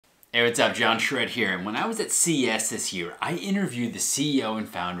Hey, what's up? John Shred here. And when I was at CES this year, I interviewed the CEO and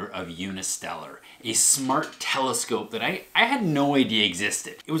founder of Unistellar, a smart telescope that I had no idea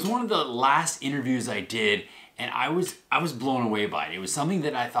existed. It was one of the last interviews I did, and I was blown away by it. It was something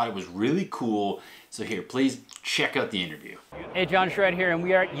that I thought it was really cool. So here, please check out the interview. Hey, John Shred here, and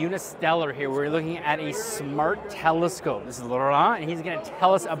we are at Unistellar here. We're looking at a smart telescope. This is Laurent, and he's going to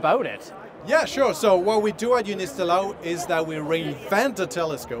tell us about it. Yeah, sure. So what we do at Unistellar is that we reinvent the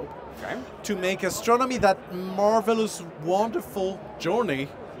telescope to make astronomy that marvelous, wonderful journey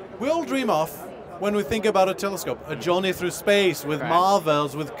we all dream of when we think about a telescope. A journey through space with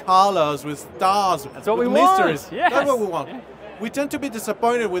marvels, with colors, with stars, That's what with we mysteries. Want. Yes. That's what we want. Yeah. We tend to be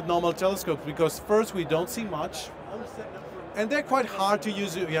disappointed with normal telescopes because first we don't see much. And they're quite hard to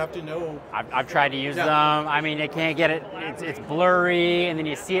use, you have to know. I've tried to use them. I mean, you can't get it, it's blurry, and then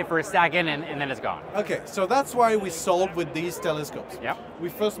you see it for a second, and then it's gone. Okay, so that's why we solved with these telescopes. Yep. We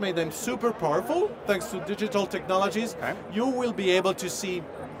first made them super powerful, thanks to digital technologies. Okay. You will be able to see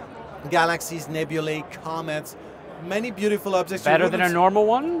galaxies, nebulae, comets, many beautiful objects. Better than a normal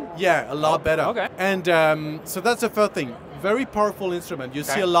one? Yeah, a lot better. Okay. And so that's the first thing. Very powerful instrument. You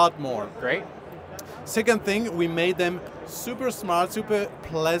see a lot more. Great. Second thing, we made them super smart, super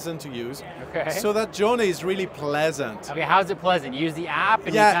pleasant to use. Okay. So that journey is really pleasant. Okay, how's it pleasant? You use the app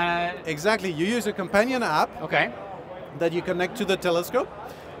and yeah, you kinda... exactly. You use a companion app that you connect to the telescope.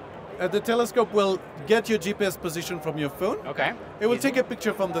 The telescope will get your GPS position from your phone. Okay. It will take a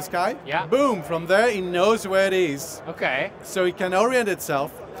picture from the sky. Yeah. Boom, from there it knows where it is. Okay. So it can orient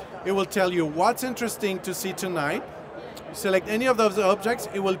itself. It will tell you what's interesting to see tonight. Select any of those objects,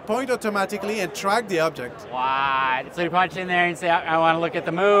 it will point automatically and track the object. Wow. So you punch in there and say, I want to look at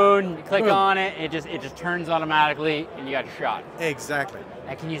the moon, you click on it, it just turns automatically and you got a shot. Exactly.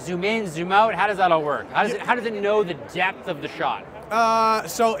 And can you zoom in, zoom out? How does that all work? How does it know the depth of the shot?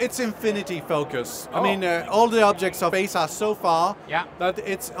 So it's infinity focus. I mean, all the objects of space are so far that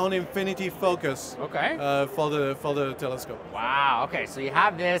it's on infinity focus for the telescope. Wow, okay, so you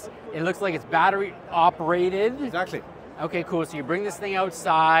have this, it looks like it's battery operated. Exactly. Okay, cool, so you bring this thing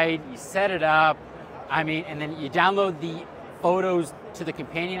outside, you set it up, I mean, and then you download the photos to the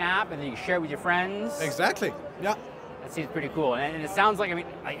companion app and then you share it with your friends. Exactly, yeah. That seems pretty cool, and it sounds like, I mean,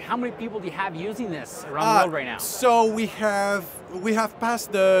 like how many people do you have using this around the world right now? So we have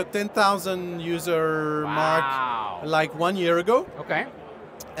passed the 10,000 user mark like 1 year ago. Okay.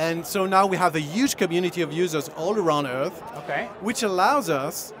 And so now we have a huge community of users all around Earth, which allows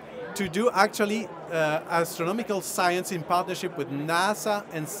us to do actually astronomical science in partnership with NASA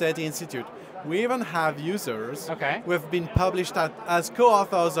and SETI Institute. We even have users who have been published as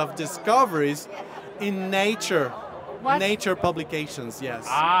co-authors of discoveries in Nature. What? Nature publications, yes.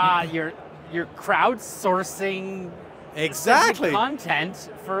 Ah, you're crowdsourcing content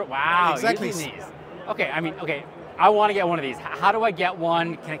for using these. Okay, I mean, I want to get one of these. How do I get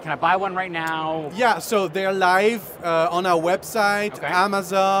one? Can I buy one right now? Yeah, so they're live on our website,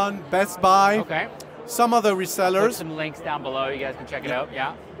 Amazon, Best Buy. Okay. Some other resellers. Put some links down below. You guys can check it out.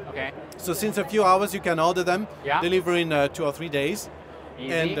 Yeah. Okay. So since a few hours, you can order them. Yeah. Deliver in 2 or 3 days.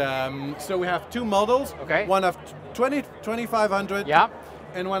 Easy. And so we have 2 models. Okay. One of $2,500. Yeah.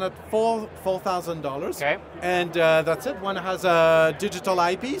 And one at $4,000. Okay. And that's it. One has a digital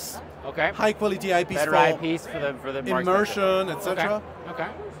eyepiece. Okay. High quality eyepiece. Better eyepiece for the immersion, etc. Okay.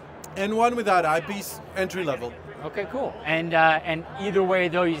 And one without eyepiece, entry level. Okay, cool. And either way,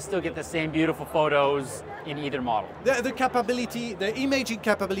 though, you still get the same beautiful photos in either model. The capability, the imaging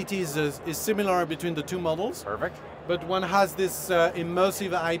capability is similar between the 2 models. Perfect. But one has this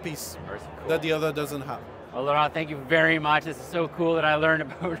immersive eyepiece that the other doesn't have. Well, Laurent, thank you very much. This is so cool that I learned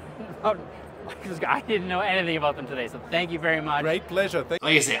about I didn't know anything about them today, so thank you very much. Great pleasure. Like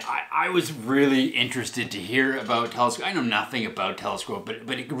I say, I was really interested to hear about telescope. I know nothing about telescope,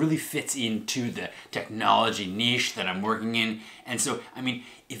 but it really fits into the technology niche that I'm working in. And so, I mean,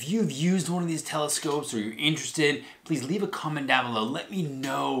 if you've used one of these telescopes or you're interested, please leave a comment down below. Let me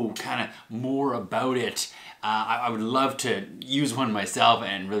know kind of more about it. I would love to use one myself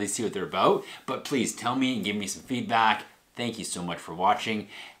and really see what they're about, but please tell me and give me some feedback. Thank you so much for watching,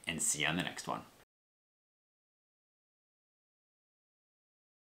 and see you on the next one.